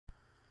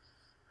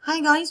Hi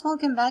guys,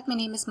 welcome back. My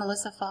name is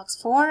Melissa Fox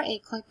for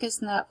a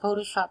Clickasnap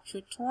Photoshop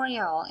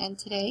tutorial, and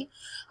today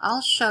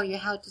I'll show you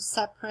how to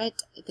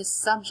separate the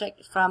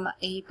subject from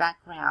a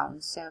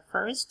background. So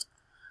first,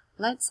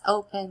 let's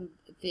open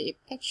the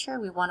picture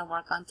we want to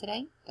work on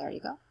today. There you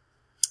go.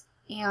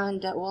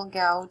 And we'll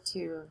go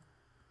to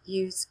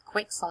use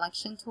quick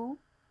selection tool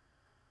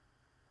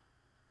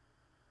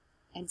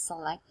and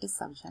select the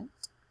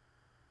subject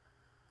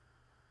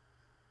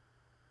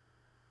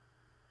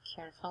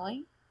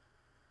carefully.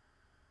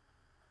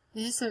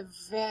 This is a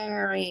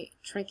very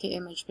tricky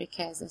image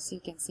because, as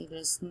you can see,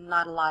 there's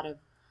not a lot of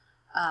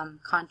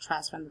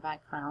contrast from the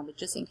background. But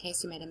just in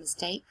case you made a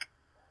mistake,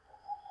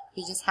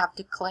 you just have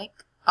to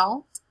click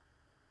Alt.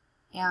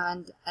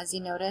 And as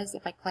you notice,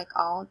 if I click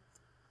Alt,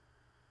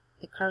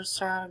 the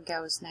cursor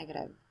goes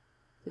negative.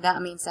 So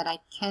that means that I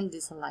can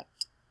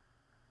deselect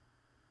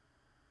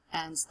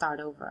and start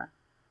over.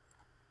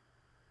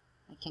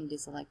 I can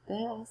deselect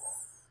this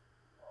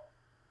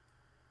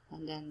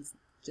and then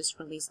just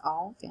release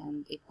Alt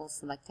and it will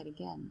select it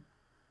again.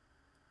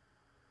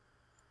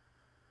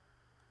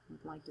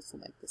 I'd like to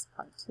select this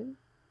part too.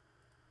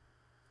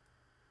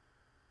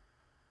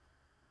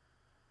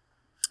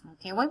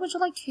 Okay, why would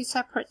you like to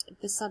separate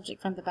the subject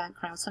from the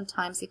background?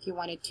 Sometimes if you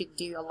wanted to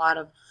do a lot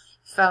of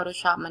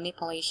Photoshop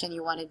manipulation,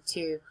 you wanted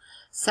to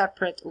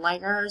separate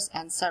layers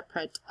and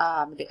separate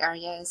the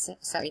areas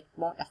so it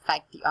won't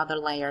affect the other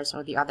layers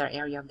or the other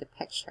area of the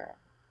picture.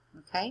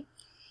 Okay?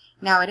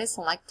 Now it is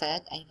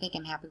selected. I think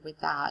I'm happy with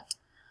that.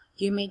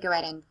 You may go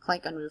ahead and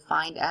click on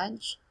Refined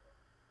Edge.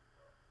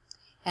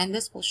 And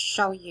this will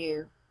show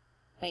you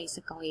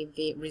basically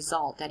the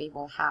result that it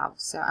will have.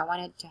 So I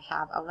wanted to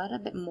have a little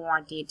bit more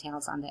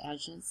details on the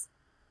edges.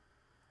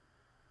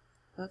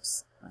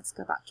 Oops, let's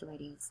go back to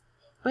radius.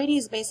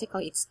 Radius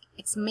basically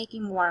it's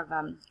making more of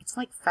it's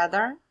like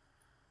feather,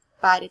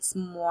 but it's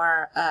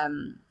more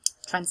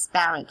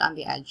transparent on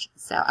the edge.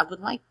 So I would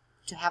like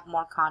to have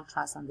more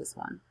contrast on this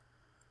one.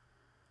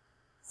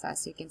 So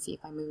as you can see,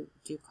 if I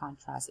do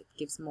contrast, it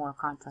gives more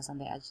contrast on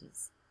the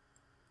edges.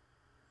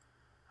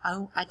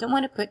 Oh, I don't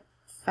want to put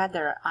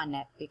feather on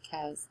it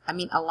because, I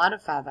mean a lot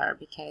of feather,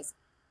 because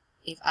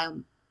if I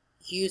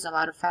use a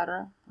lot of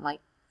feather, like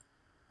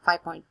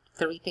 5.3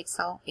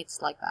 pixel,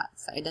 it's like that.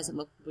 So it doesn't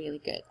look really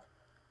good.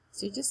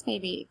 So just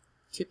maybe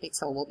 2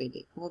 pixel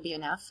will be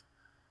enough.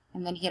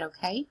 And then hit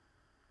OK.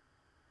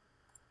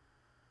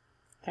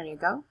 There you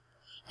go.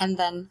 And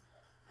then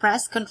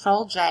press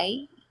Ctrl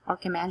J or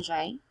Command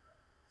J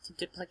to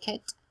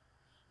duplicate.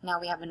 Now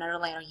we have another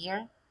layer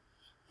here.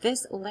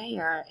 This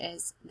layer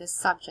is the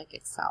subject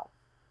itself.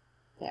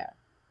 There.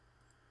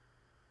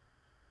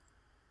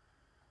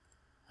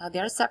 Now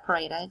they're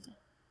separated.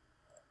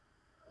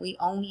 We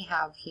only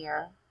have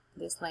here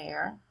this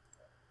layer.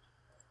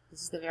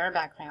 This is the very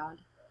background,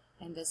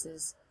 and this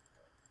is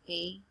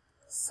the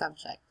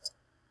subject.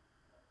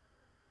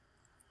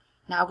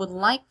 Now I would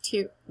like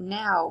to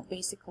now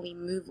basically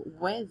move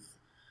with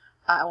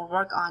or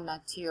work on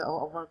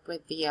or work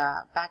with the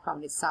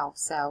background itself.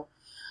 So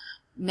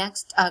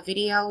next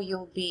video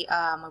you'll be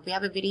we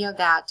have a video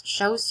that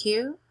shows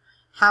you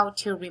how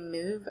to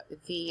remove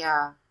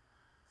the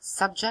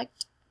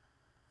subject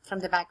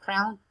from the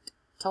background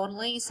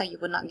totally, so you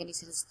would not get to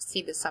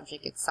see the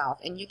subject itself,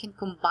 and you can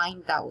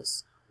combine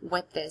those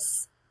with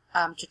this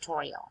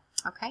tutorial.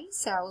 Okay,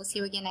 so see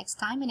you again next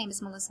time. My name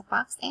is Melissa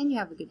Fox, and you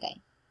have a good day.